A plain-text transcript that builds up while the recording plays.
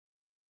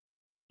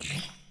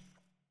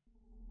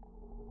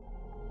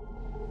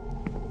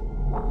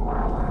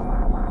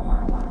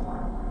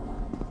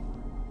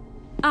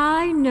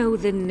know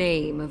the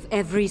name of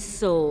every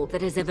soul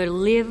that has ever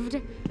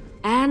lived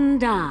and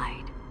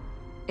died,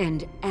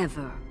 and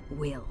ever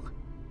will.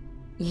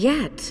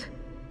 Yet,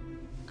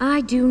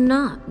 I do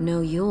not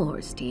know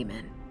yours,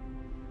 demon.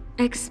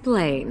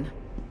 Explain.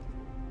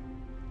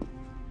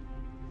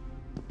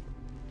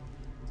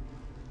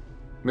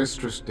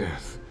 Mistress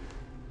Death,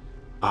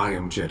 I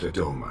am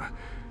Jedah,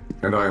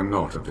 and I am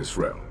not of this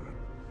realm.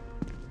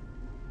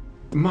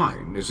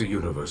 Mine is a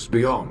universe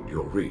beyond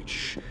your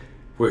reach,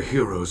 where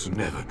heroes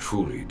never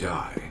truly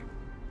die.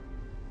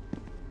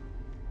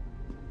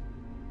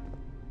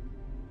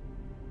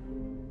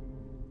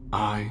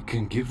 I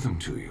can give them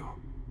to you.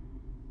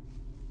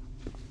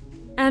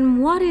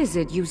 And what is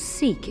it you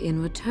seek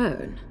in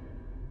return?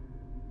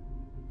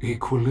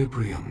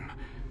 Equilibrium.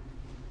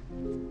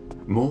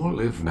 More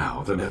live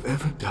now than have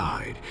ever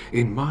died,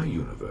 in my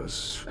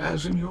universe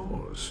as in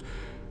yours.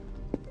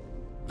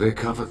 They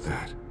covet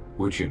that,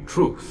 which in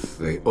truth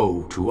they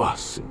owe to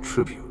us in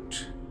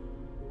tribute.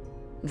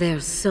 Their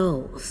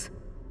souls.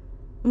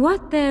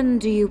 What then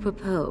do you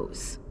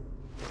propose?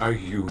 A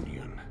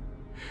union.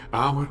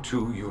 Our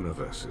two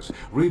universes,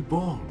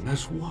 reborn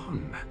as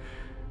one.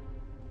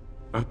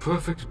 A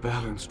perfect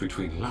balance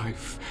between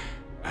life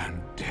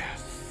and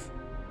death.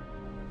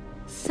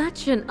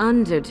 Such an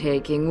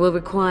undertaking will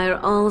require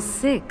all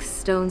 6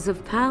 stones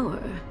of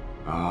power.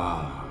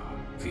 Ah,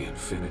 the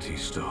Infinity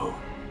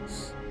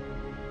Stones.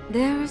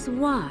 There's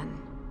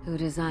one who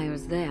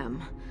desires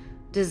them,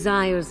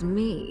 desires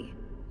me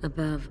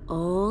above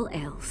all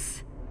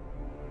else.